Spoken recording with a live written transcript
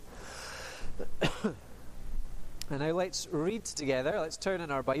And now let's read together. Let's turn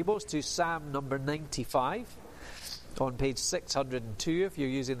in our Bibles to Psalm number 95 on page 602 if you're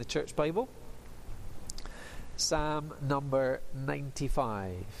using the Church Bible. Psalm number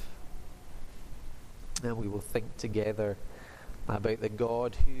 95. And we will think together about the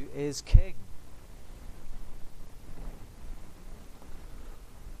God who is King.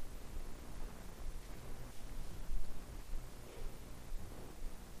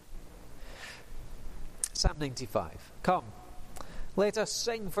 Psalm 95. Come, let us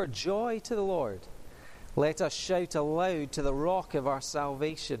sing for joy to the Lord. Let us shout aloud to the rock of our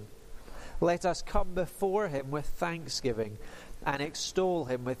salvation. Let us come before him with thanksgiving and extol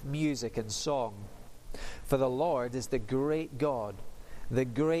him with music and song. For the Lord is the great God, the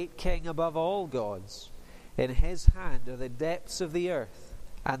great King above all gods. In his hand are the depths of the earth,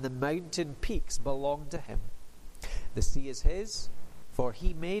 and the mountain peaks belong to him. The sea is his, for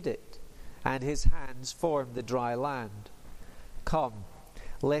he made it, and his hands formed the dry land. Come,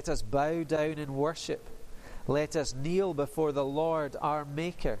 let us bow down and worship. Let us kneel before the Lord our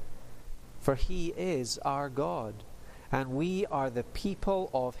Maker. For he is our God, and we are the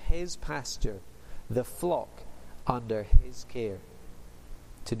people of his pasture, the flock under his care.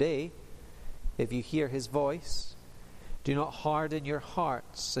 Today, if you hear his voice, do not harden your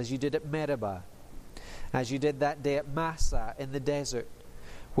hearts as you did at Meribah, as you did that day at Massah in the desert,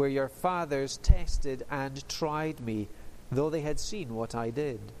 where your fathers tested and tried me, though they had seen what I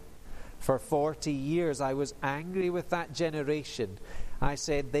did. For 40 years I was angry with that generation. I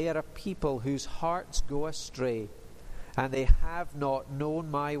said, they are a people whose hearts go astray, and they have not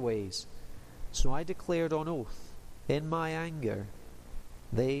known my ways. So I declared on oath, in my anger,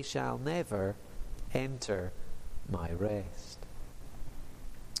 they shall never enter my rest.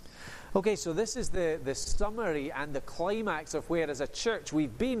 Okay, so this is the summary and the climax of where as a church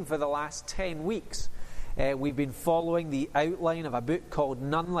we've been for the last 10 weeks. We've been following the outline of a book called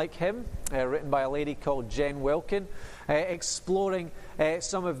None Like Him, written by a lady called Jen Wilkin, exploring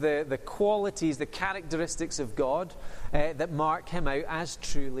some of the qualities, the characteristics of God that mark him out as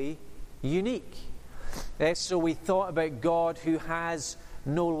truly unique. So we thought about God who has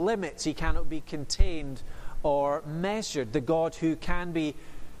no limits. He cannot be contained or measured. The God who can be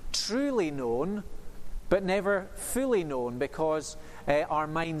truly known, but never fully known, because our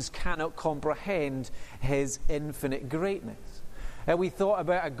minds cannot comprehend his infinite greatness. We thought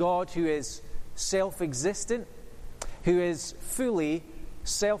about a God who is self-existent, who is fully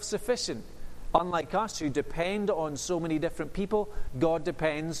self-sufficient. Unlike us, who depend on so many different people, God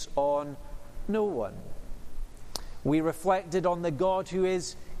depends on no one. We reflected on the God who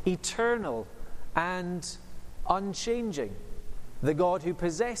is eternal and unchanging, the God who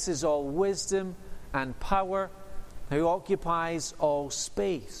possesses all wisdom and power, who occupies all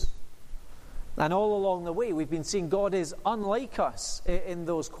space. And all along the way, we've been seeing God is unlike us in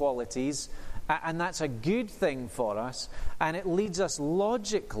those qualities, and that's a good thing for us, and it leads us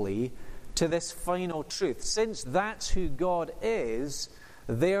logically to this final truth. Since that's who God is,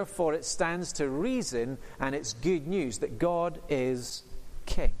 therefore it stands to reason, and it's good news, that God is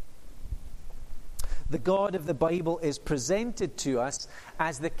King. The God of the Bible is presented to us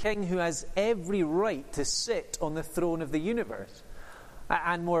as the King who has every right to sit on the throne of the universe.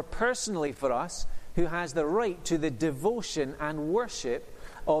 And more personally for us, who has the right to the devotion and worship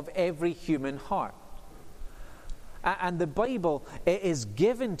of every human heart. And the Bible is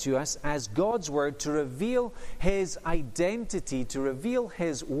given to us as God's word to reveal his identity, to reveal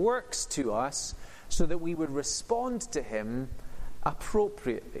his works to us, so that we would respond to him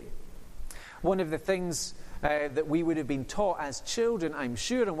appropriately. One of the things that we would have been taught as children, I'm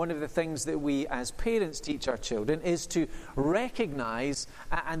sure, and one of the things that we as parents teach our children is to recognize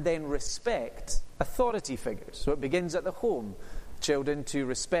and then respect authority figures. So it begins at the home. Children to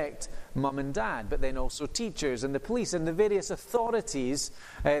respect mum and dad, but then also teachers and the police and the various authorities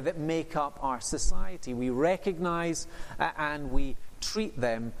that make up our society. We recognize and we treat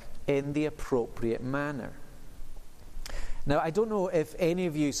them in the appropriate manner. Now, I don't know if any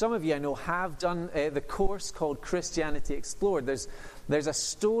of you, some of you I know, have done the course called Christianity Explored. There's a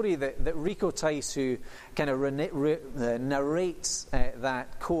story that Rico Tice, who kind of narrates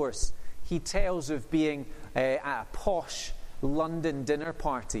that course, he tells of being at a posh London dinner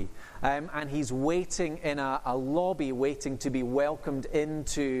party, and he's waiting in a lobby, waiting to be welcomed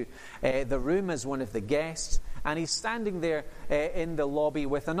into the room as one of the guests. And he's standing there in the lobby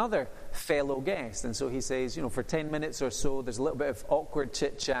with another fellow guest. And so he says, for 10 minutes or so, there's a little bit of awkward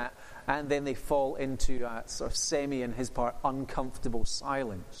chit-chat, and then they fall into a sort of semi, in his part, uncomfortable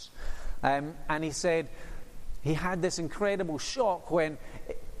silence. And he said he had this incredible shock when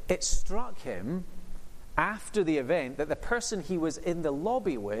it struck him after the event that the person he was in the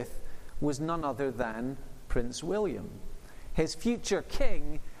lobby with was none other than Prince William. His future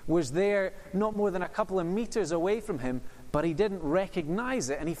king was there not more than a couple of meters away from him, but he didn't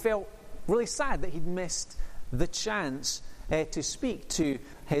recognize it, and he felt really sad that he'd missed the chance to speak to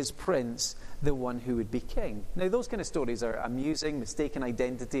his prince, the one who would be king. Now, those kind of stories are amusing, mistaken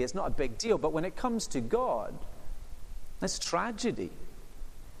identity, it's not a big deal, but when it comes to God, it's tragedy.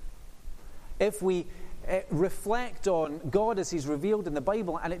 If we reflect on God as he's revealed in the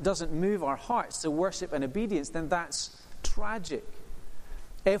Bible and it doesn't move our hearts to worship and obedience, then that's tragic.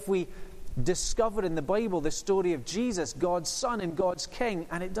 If we discover in the Bible the story of Jesus, God's Son and God's King,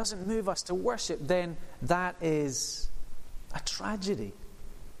 and it doesn't move us to worship, then that is a tragedy.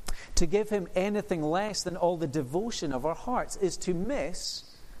 To give him anything less than all the devotion of our hearts is to miss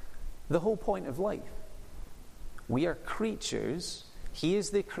the whole point of life. We are creatures. He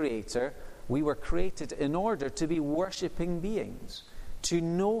is the creator. We were created in order to be worshipping beings, to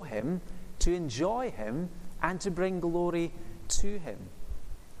know him, to enjoy him, and to bring glory to him.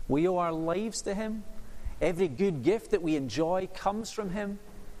 We owe our lives to him. Every good gift that we enjoy comes from him.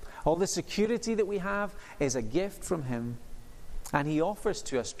 All the security that we have is a gift from him. And he offers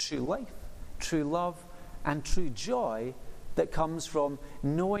to us true life, true love, and true joy that comes from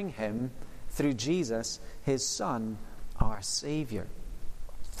knowing him through Jesus, his Son, our Savior.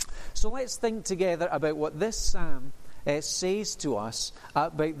 So let's think together about what this psalm says to us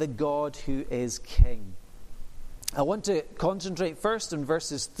about the God who is King. I want to concentrate first on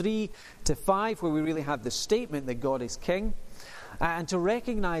verses 3 to 5, where we really have the statement that God is King, and to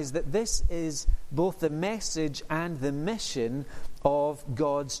recognize that this is both the message and the mission of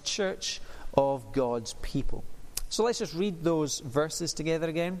God's church, of God's people. So let's just read those verses together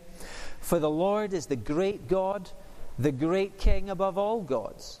again. For the Lord is the great God, the great King above all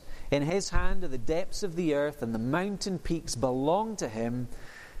gods. In his hand are the depths of the earth, and the mountain peaks belong to him.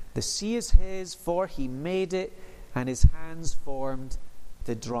 The sea is his, for he made it, and his hands formed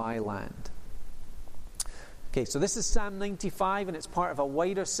the dry land. Okay, so this is Psalm 95, and it's part of a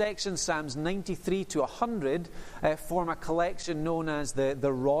wider section. Psalms 93 to 100 form a collection known as the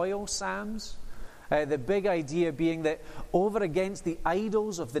Royal Psalms. The big idea being that over against the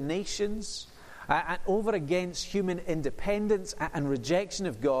idols of the nations, and over against human independence and rejection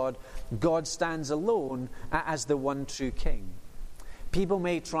of God, God stands alone as the one true King. People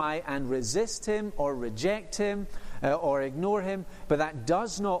may try and resist him or reject him or ignore him, but that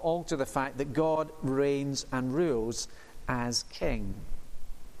does not alter the fact that God reigns and rules as King.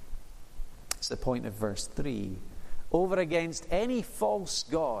 It's the point of verse 3. Over against any false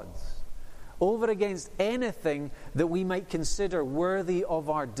gods, over against anything that we might consider worthy of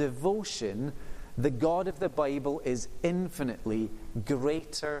our devotion, the God of the Bible is infinitely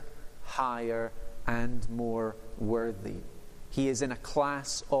greater, higher, and more worthy. He is in a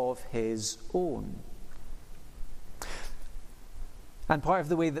class of his own. And part of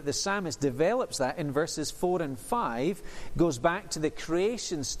the way that the psalmist develops that in verses 4 and 5 goes back to the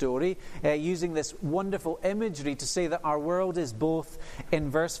creation story, using this wonderful imagery to say that our world is both, in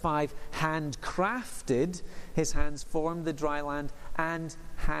verse 5, handcrafted, his hands formed the dry land, and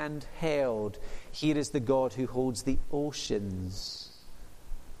handheld. Here is the God who holds the oceans,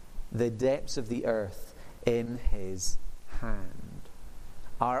 the depths of the earth, in his hand.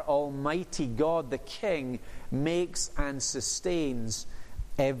 Our Almighty God, the King, makes and sustains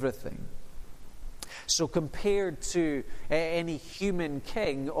everything. So compared to any human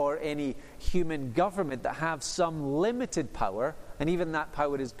king or any human government that have some limited power, and even that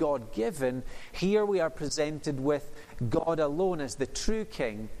power is God-given, here we are presented with God alone as the true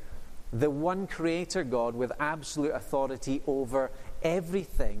King, the one Creator God with absolute authority over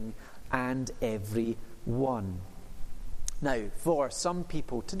everything and everyone. Now, for some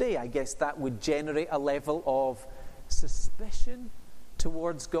people today, I guess that would generate a level of suspicion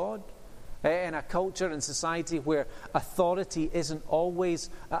towards God. In a culture and society where authority isn't always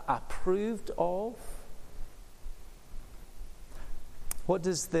approved of. What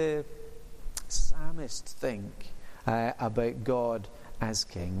does the psalmist think about God as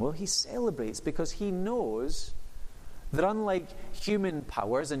King? Well, he celebrates because he knows that unlike human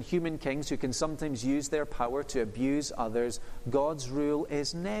powers and human kings who can sometimes use their power to abuse others, God's rule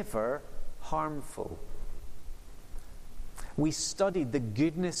is never harmful. We studied the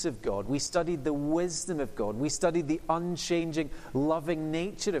goodness of God. We studied the wisdom of God. We studied the unchanging, loving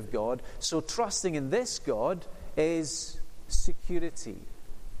nature of God. So trusting in this God is security,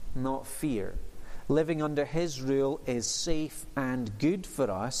 not fear. Living under his rule is safe and good for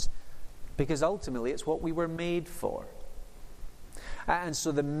us because ultimately it's what we were made for. And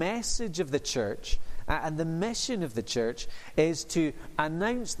so the message of the church And the mission of the church is to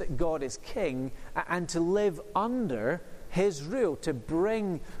announce that God is king and to live under his rule, to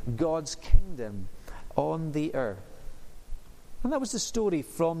bring God's kingdom on the earth. And that was the story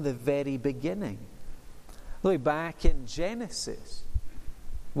from the very beginning. Look back in Genesis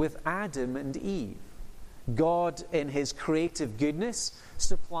with Adam and Eve. God, in his creative goodness,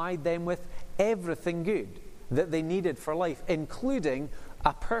 supplied them with everything good that they needed for life, including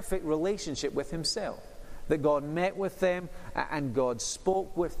a perfect relationship with himself. That God met with them and God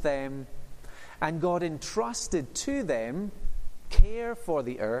spoke with them, and God entrusted to them care for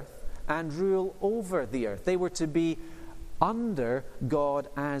the earth and rule over the earth. They were to be under God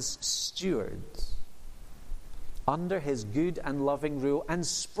as stewards, under his good and loving rule, and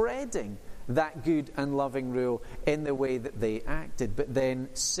spreading that good and loving rule in the way that they acted. But then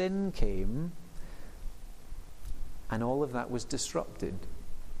sin came, and all of that was disrupted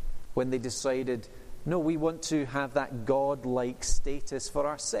when they decided, no, we want to have that God-like status for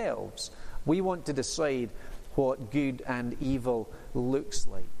ourselves. We want to decide what good and evil looks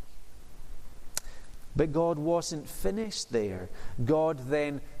like. But God wasn't finished there. God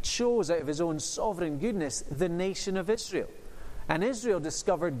then chose out of his own sovereign goodness the nation of Israel. And Israel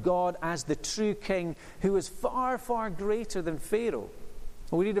discovered God as the true king who was far, far greater than Pharaoh.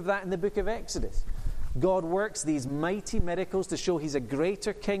 We read of that in the book of Exodus. God works these mighty miracles to show he's a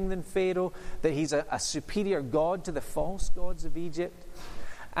greater king than Pharaoh, that he's a superior God to the false gods of Egypt.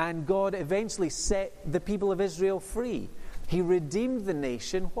 And God eventually set the people of Israel free. He redeemed the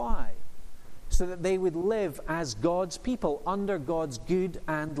nation. Why? So that they would live as God's people under God's good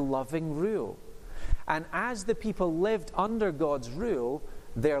and loving rule. And as the people lived under God's rule,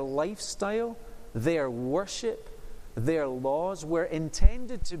 their lifestyle, their worship, their laws were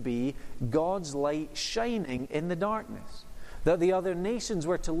intended to be God's light shining in the darkness. That the other nations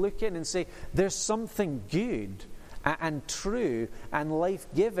were to look in and say, there's something good and true and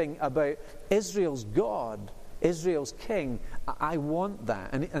life-giving about Israel's God, Israel's king. I want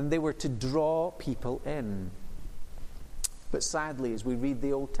that. And they were to draw people in. But sadly, as we read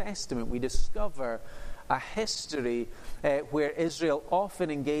the Old Testament, we discover a history where Israel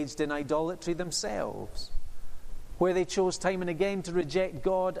often engaged in idolatry themselves, where they chose time and again to reject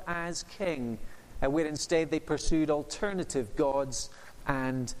God as king, and where instead they pursued alternative gods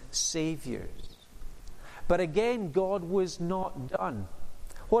and saviors. But again, God was not done.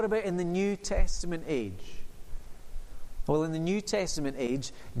 What about in the New Testament age? Well, in the New Testament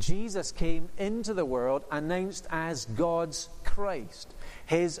age, Jesus came into the world announced as God's Christ,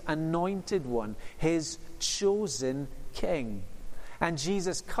 his anointed one, his chosen king. And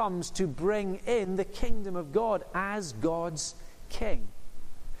Jesus comes to bring in the kingdom of God as God's king.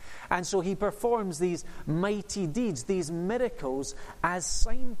 And so he performs these mighty deeds, these miracles, as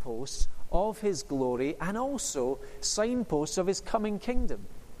signposts of his glory and also signposts of his coming kingdom.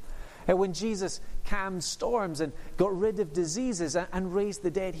 And when Jesus calmed storms and got rid of diseases and raised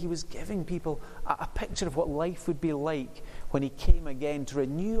the dead, he was giving people a picture of what life would be like when he came again to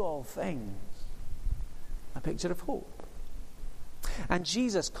renew all things. A picture of hope. And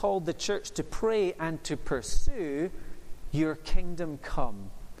Jesus called the church to pray and to pursue, your kingdom come,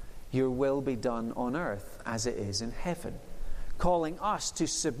 your will be done on earth as it is in heaven. Calling us to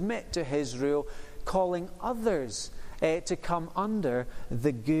submit to his rule, calling others to come under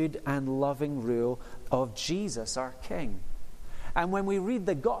the good and loving rule of Jesus, our King. And when we read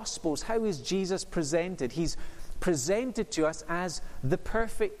the Gospels, how is Jesus presented? He's presented to us as the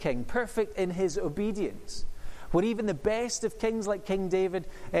perfect King, perfect in his obedience. Where even the best of kings like King David,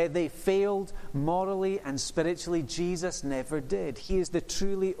 they failed morally and spiritually, Jesus never did. He is the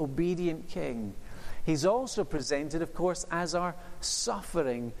truly obedient King. He's also presented, of course, as our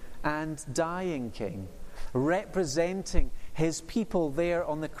suffering and dying King, representing his people there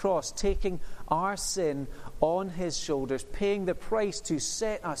on the cross, taking our sin on his shoulders, paying the price to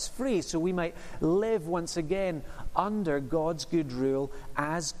set us free so we might live once again under God's good rule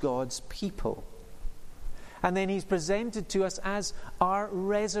as God's people. And then he's presented to us as our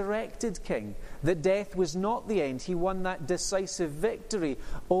resurrected King. That death was not the end. He won that decisive victory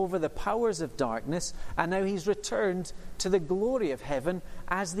over the powers of darkness, and now he's returned to the glory of heaven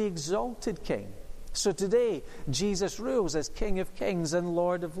as the exalted King. So today, Jesus rules as King of Kings and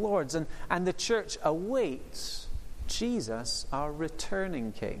Lord of Lords, and the church awaits Jesus, our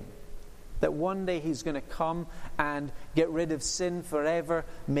returning King. That one day he's going to come and get rid of sin forever,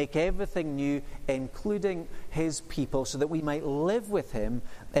 make everything new, including his people, so that we might live with him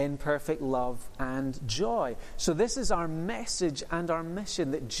in perfect love and joy. So this is our message and our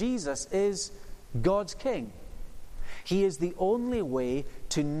mission, that Jesus is God's King. He is the only way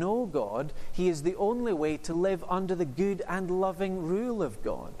to know God. He is the only way to live under the good and loving rule of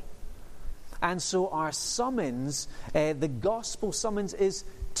God. And so our summons, the gospel summons, is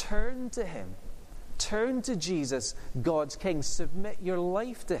turn to Him. Turn to Jesus, God's King. Submit your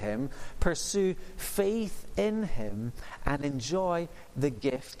life to Him. Pursue faith in Him and enjoy the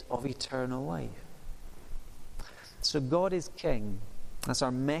gift of eternal life. So God is King. That's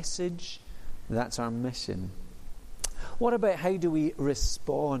our message. That's our mission. What about how do we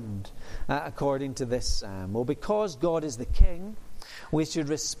respond according to this psalm? Well, because God is the King, we should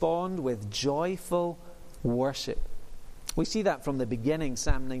respond with joyful worship. We see that from the beginning,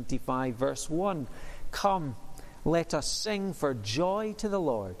 Psalm 95, verse 1. Come, let us sing for joy to the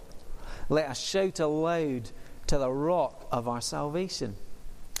Lord. Let us shout aloud to the rock of our salvation.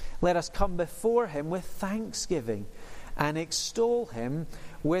 Let us come before Him with thanksgiving and extol Him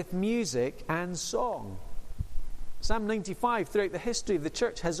with music and song. Psalm 95, throughout the history of the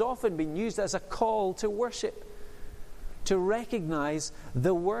church, has often been used as a call to worship, to recognize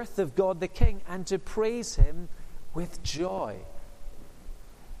the worth of God the King and to praise Him with joy.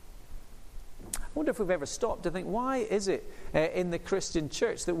 I wonder if we've ever stopped to think, why is it in the Christian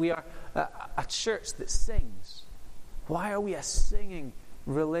church that we are a church that sings? Why are we a singing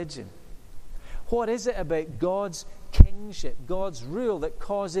religion? What is it about God's kingship, God's rule, that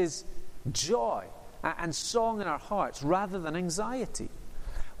causes joy and song in our hearts rather than anxiety?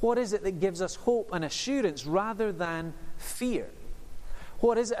 What is it that gives us hope and assurance rather than fear?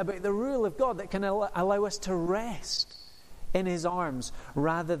 What is it about the rule of God that can allow us to rest in His arms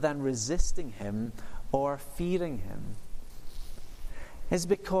rather than resisting Him or fearing Him? It's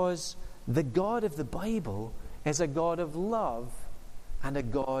because the God of the Bible is a God of love and a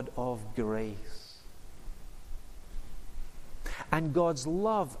God of grace. And God's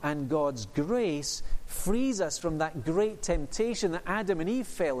love and God's grace frees us from that great temptation that Adam and Eve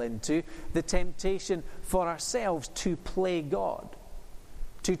fell into, the temptation for ourselves to play God,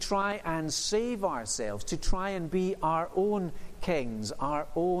 to try and save ourselves, to try and be our own kings, our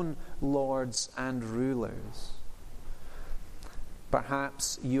own lords and rulers.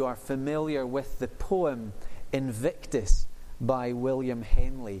 Perhaps you are familiar with the poem Invictus by William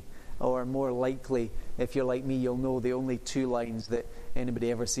Henley. Or more likely, if you're like me, you'll know the only two lines that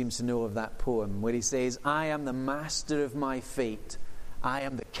anybody ever seems to know of that poem, where he says, I am the master of my fate. I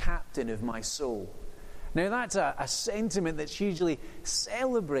am the captain of my soul. Now that's a sentiment that's hugely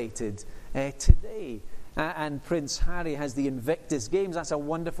celebrated today. And Prince Harry has the Invictus Games. That's a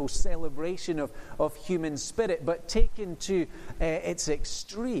wonderful celebration of human spirit. But taken to its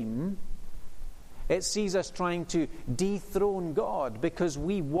extreme, it sees us trying to dethrone God because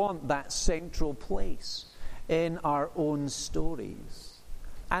we want that central place in our own stories.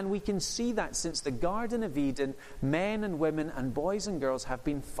 And we can see that since the Garden of Eden, men and women and boys and girls have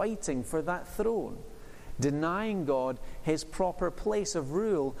been fighting for that throne, denying God His proper place of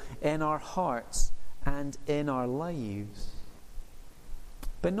rule in our hearts and in our lives.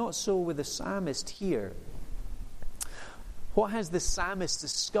 But not so with the psalmist here. What has the psalmist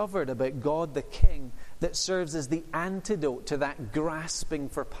discovered about God the King that serves as the antidote to that grasping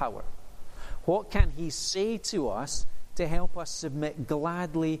for power? What can he say to us to help us submit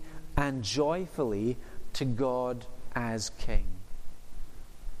gladly and joyfully to God as King?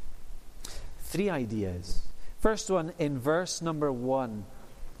 3 ideas. First one, in verse number 1,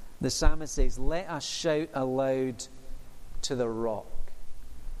 the psalmist says, let us shout aloud to the rock.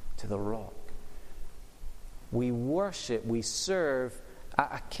 To the rock. We worship, we serve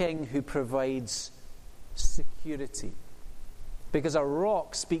a King who provides security. Because a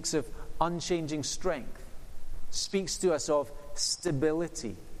rock speaks of unchanging strength, speaks to us of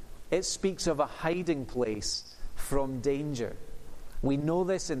stability. It speaks of a hiding place from danger. We know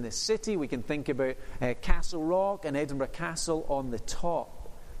this in the city. We can think about Castle Rock and Edinburgh Castle on the top.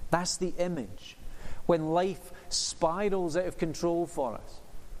 That's the image. When life spirals out of control for us,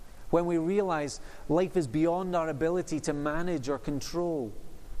 when we realize life is beyond our ability to manage or control,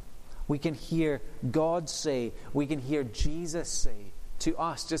 we can hear God say, we can hear Jesus say to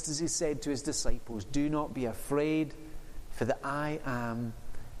us, just as He said to His disciples, do not be afraid, for the I am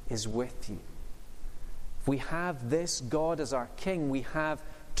is with you. If we have this God as our King, we have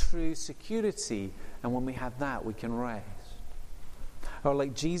true security, and when we have that, we can rest. Or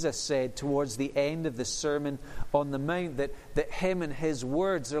like Jesus said towards the end of the Sermon on the Mount, that Him and His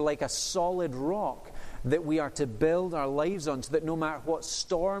words are like a solid rock that we are to build our lives on, so that no matter what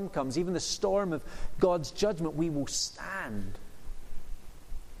storm comes, even the storm of God's judgment, we will stand.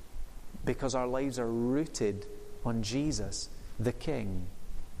 Because our lives are rooted on Jesus, the King.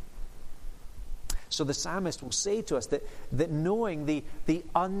 So the psalmist will say to us that knowing the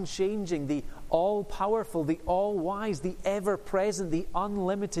unchanging, the all-powerful, the all-wise, the ever-present, the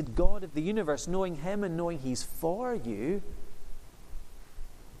unlimited God of the universe, knowing Him and knowing He's for you,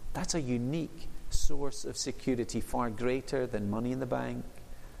 that's a unique source of security, far greater than money in the bank,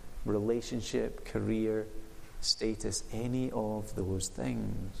 relationship, career, status, any of those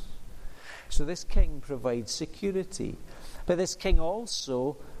things. So this king provides security. But this king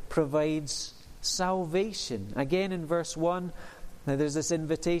also provides salvation. Again in verse 1, now there's this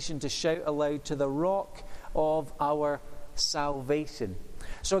invitation to shout aloud to the rock of our salvation.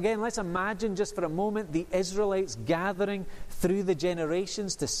 So again, let's imagine just for a moment the Israelites gathering through the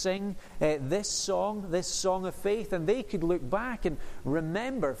generations to sing this song of faith, and they could look back and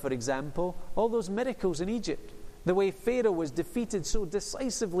remember, for example, all those miracles in Egypt, the way Pharaoh was defeated so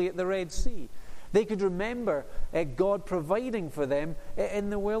decisively at the Red Sea. They could remember God providing for them in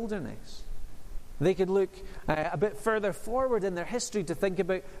the wilderness. They could look a bit further forward in their history to think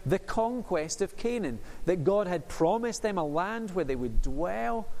about the conquest of Canaan, that God had promised them a land where they would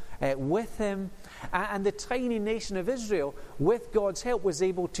dwell with Him. And the tiny nation of Israel, with God's help, was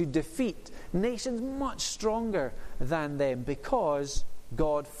able to defeat nations much stronger than them because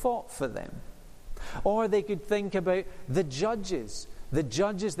God fought for them. Or they could think about the judges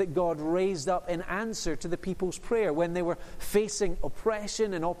that God raised up in answer to the people's prayer. When they were facing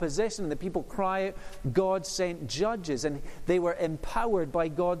oppression and opposition, the people cry out, God sent judges, and they were empowered by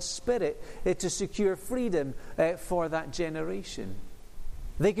God's Spirit to secure freedom for that generation.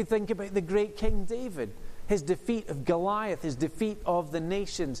 They could think about the great King David, his defeat of Goliath, his defeat of the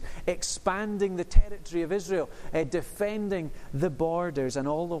nations, expanding the territory of Israel, defending the borders, and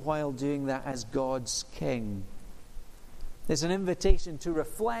all the while doing that as God's king. It's an invitation to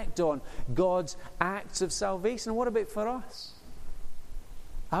reflect on God's acts of salvation. What about for us?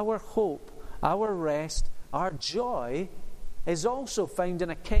 Our hope, our rest, our joy is also found in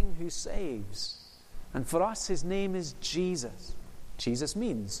a King who saves. And for us, His name is Jesus. Jesus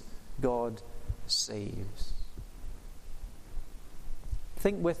means God saves.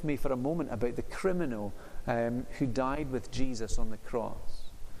 Think with me for a moment about the criminal who died with Jesus on the cross.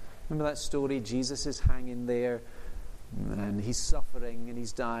 Remember that story? Jesus is hanging there, and he's suffering and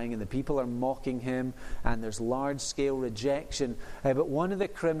he's dying, and the people are mocking him, and there's large-scale rejection. But one of the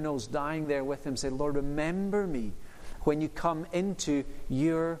criminals dying there with him said, Lord, remember me when you come into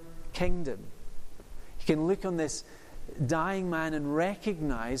your kingdom. You can look on this dying man and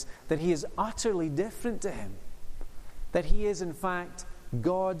recognize that he is utterly different to him, that he is in fact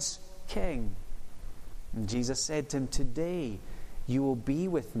God's king. And Jesus said to him, today you will be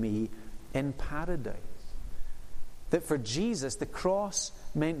with me in paradise. That for Jesus, the cross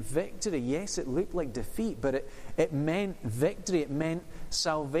meant victory. Yes, it looked like defeat, but it meant victory. It meant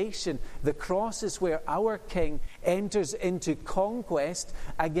salvation. The cross is where our King enters into conquest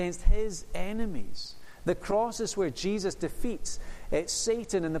against His enemies. The cross is where Jesus defeats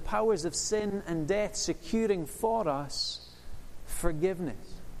Satan and the powers of sin and death, securing for us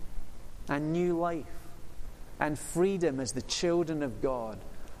forgiveness and new life and freedom as the children of God.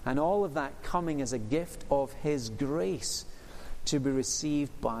 And all of that coming as a gift of His grace to be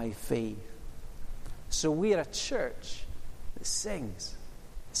received by faith. So we are a church that sings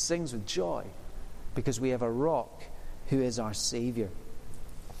with joy, because we have a rock who is our Savior.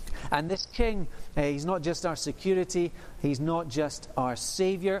 And this King, He's not just our security, He's not just our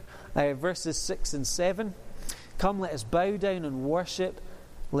Savior. Verses 6 and 7. Come, let us bow down and worship.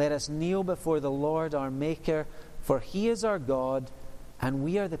 Let us kneel before the Lord our Maker, for He is our God, and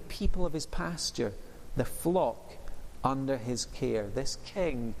we are the people of His pasture, the flock under His care. This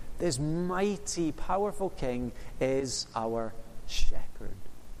King, this mighty, powerful King, is our shepherd.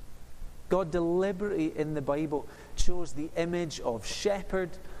 God deliberately in the Bible chose the image of shepherd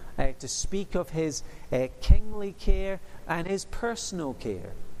to speak of His kingly care and His personal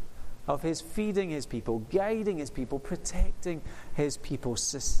care, of His feeding His people, guiding His people, protecting His people,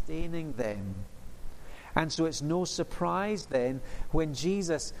 sustaining them. And so it's no surprise then when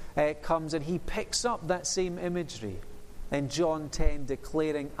Jesus comes and He picks up that same imagery in John 10,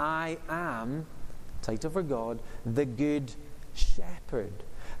 declaring, I am, title for God, the good shepherd,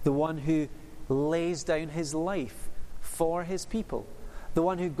 the one who lays down His life for His people, the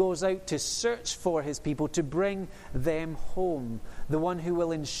one who goes out to search for His people, to bring them home, the one who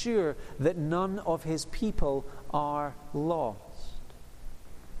will ensure that none of His people are lost.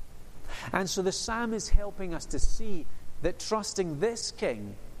 And so the psalm is helping us to see that trusting this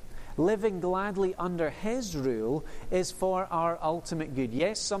King, living gladly under His rule, is for our ultimate good.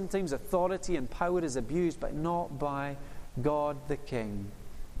 Yes, sometimes authority and power is abused, but not by God the King,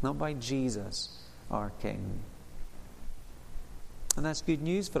 not by Jesus, our King. And that's good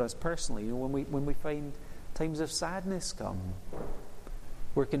news for us personally. When we find times of sadness come,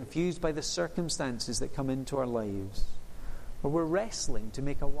 we're confused by the circumstances that come into our lives, or we're wrestling to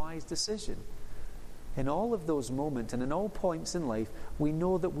make a wise decision. In all of those moments and in all points in life, we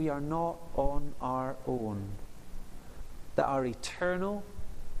know that we are not on our own. That our eternal,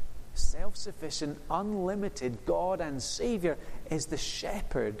 self-sufficient, unlimited God and Saviour is the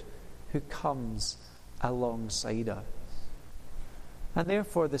shepherd who comes alongside us. And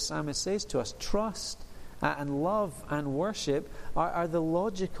therefore the psalmist says to us, trust and love and worship are the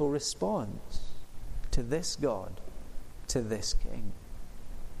logical response to this God, to this King.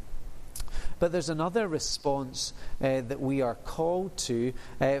 But there's another response that we are called to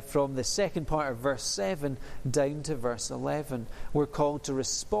from the second part of verse 7 down to verse 11. We're called to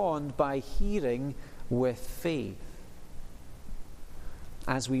respond by hearing with faith.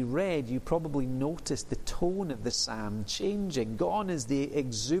 As we read, you probably noticed the tone of the psalm changing. Gone is the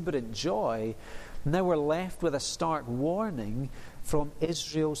exuberant joy. Now we're left with a stark warning from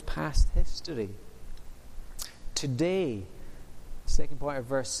Israel's past history. Today, second part of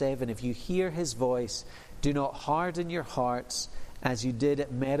verse 7, if you hear his voice, do not harden your hearts as you did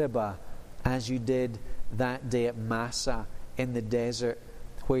at Meribah, as you did that day at Massah in the desert,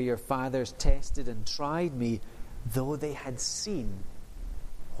 where your fathers tested and tried me, though they had seen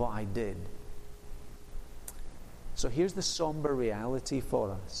what I did. So here's the somber reality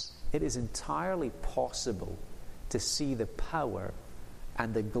for us. It is entirely possible to see the power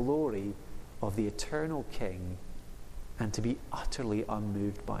and the glory of the eternal King and to be utterly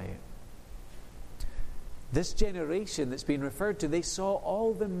unmoved by it. This generation that's been referred to, they saw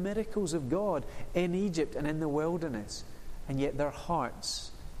all the miracles of God in Egypt and in the wilderness, and yet their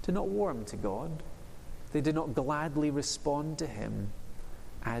hearts did not warm to God. They did not gladly respond to him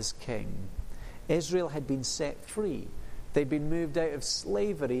as King. Israel had been set free. They'd been moved out of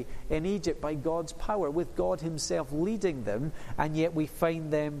slavery in Egypt by God's power, with God himself leading them, and yet we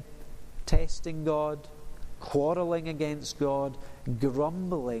find them testing God, quarreling against God,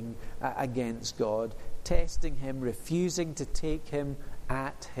 grumbling against God, testing him, refusing to take him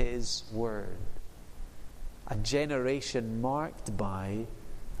at his word. A generation marked by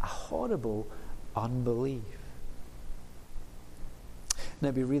a horrible unbelief. Now,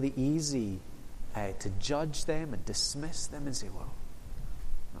 it'd be really easy to judge them and dismiss them and say, well,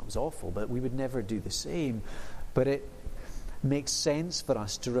 that was awful, but we would never do the same. But it makes sense for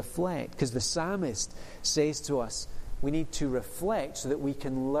us to reflect, because the psalmist says to us, we need to reflect so that we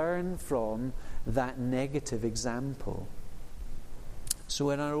can learn from that negative example. So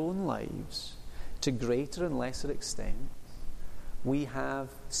in our own lives, to greater and lesser extent, we have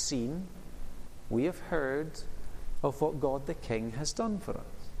seen, we have heard of what God the King has done for us.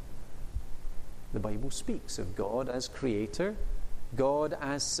 The Bible speaks of God as creator, God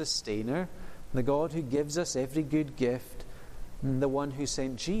as sustainer, the God who gives us every good gift, and the one who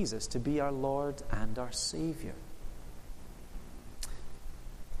sent Jesus to be our Lord and our Saviour.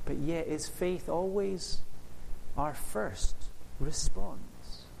 But yet, is faith always our first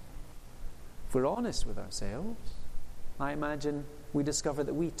response? If we're honest with ourselves, I imagine we discover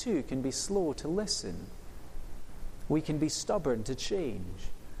that we too can be slow to listen. We can be stubborn to change.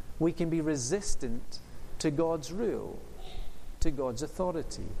 We can be resistant to God's rule, to God's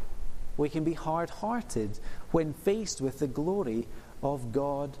authority. We can be hard-hearted when faced with the glory of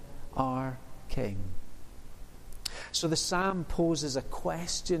God our King. So the psalm poses a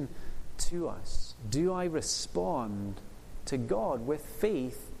question to us. Do I respond to God with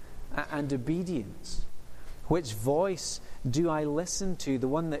faith and obedience? Which voice do I listen to? The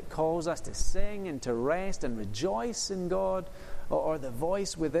one that calls us to sing and to rest and rejoice in God, or the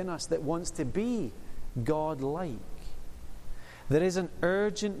voice within us that wants to be God-like? There is an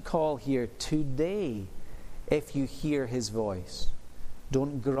urgent call here today. If you hear his voice,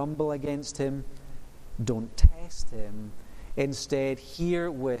 don't grumble against him, don't test him. Instead,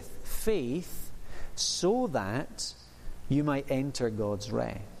 hear with faith so that you might enter God's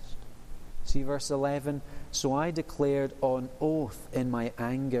rest. See verse 11, so I declared on oath in my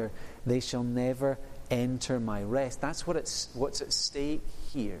anger, they shall never enter my rest. That's what's at stake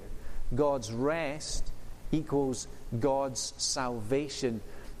here. God's rest equals God's salvation.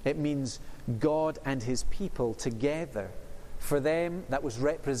 It means God and his people together. For them, that was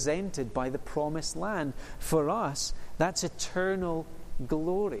represented by the promised land. For us, that's eternal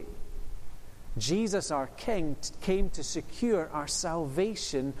glory. Jesus, our King, came to secure our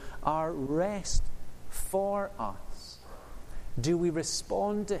salvation, our rest for us. Do we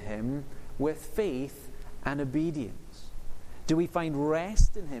respond to him with faith and obedience? Do we find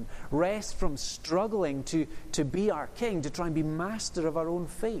rest in Him? Rest from struggling to be our King, to try and be master of our own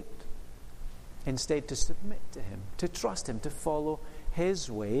fate. Instead, to submit to Him, to trust Him, to follow His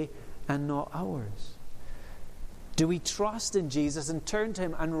way and not ours. Do we trust in Jesus and turn to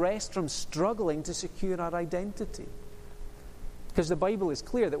Him and rest from struggling to secure our identity? Because the Bible is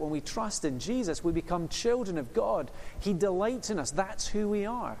clear that when we trust in Jesus, we become children of God. He delights in us. That's who we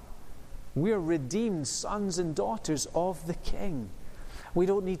are. We're redeemed sons and daughters of the King. We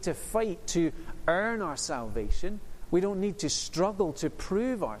don't need to fight to earn our salvation. We don't need to struggle to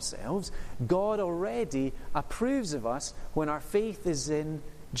prove ourselves. God already approves of us when our faith is in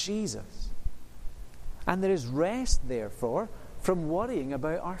Jesus. And there is rest, therefore, from worrying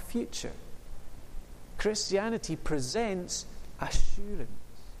about our future. Christianity presents assurance.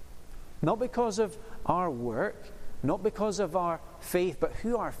 Not because of our work, not because of our faith, but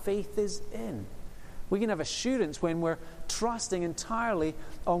who our faith is in. We can have assurance when we're trusting entirely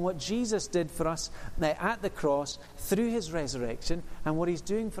on what Jesus did for us at the cross through His resurrection and what He's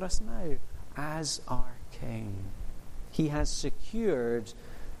doing for us now as our King. He has secured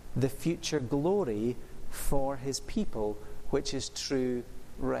the future glory for His people, which is true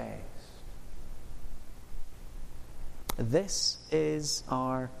rest. This is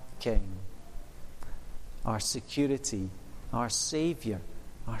our King, our security, our Saviour,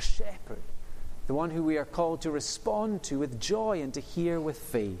 our Shepherd, the one who we are called to respond to with joy and to hear with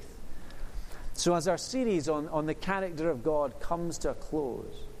faith. So as our series on the character of God comes to a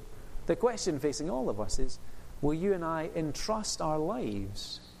close, the question facing all of us is, will you and I entrust our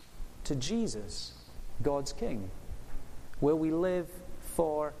lives to Jesus, God's King? Will we live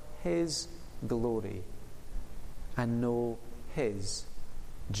for His glory and know His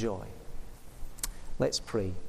joy? Let's pray.